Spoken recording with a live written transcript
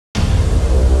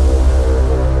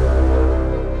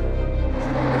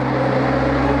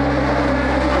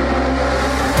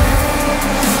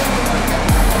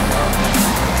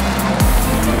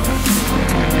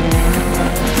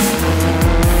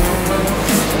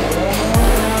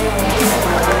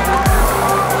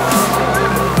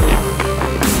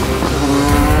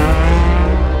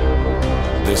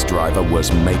driver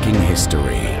was making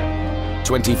history.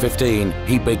 2015,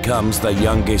 he becomes the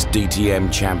youngest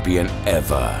DTM champion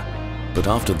ever. But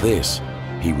after this,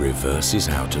 he reverses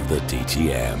out of the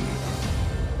DTM.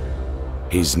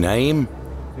 His name?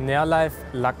 Nerlife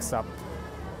Laxap.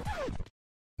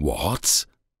 What?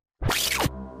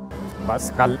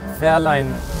 Pascal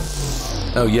Wehrlein.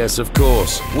 Oh yes, of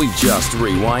course. We just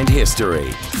rewind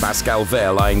history. Pascal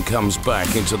Wehrlein comes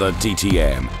back into the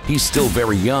DTM. He's still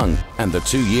very young, and the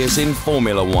 2 years in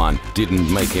Formula One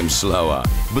didn't make him slower.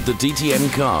 But the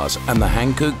DTM cars and the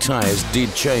Hankook tires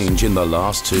did change in the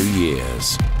last 2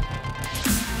 years.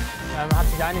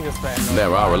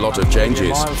 There are a lot of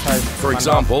changes. For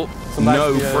example,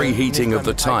 no preheating of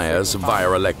the tires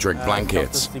via electric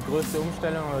blankets.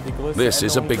 This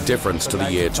is a big difference to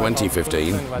the year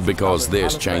 2015 because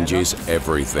this changes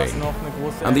everything.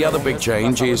 And the other big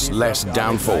change is less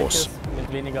downforce.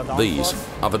 These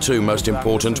are the two most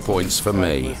important points for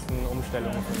me.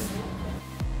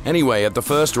 Anyway, at the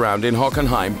first round in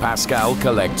Hockenheim, Pascal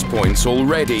collects points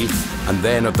already. And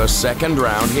then at the second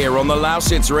round here on the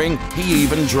Lausitzring, he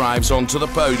even drives onto the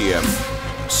podium.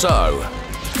 So,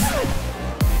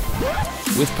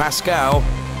 with Pascal,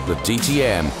 the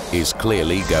DTM is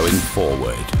clearly going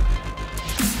forward.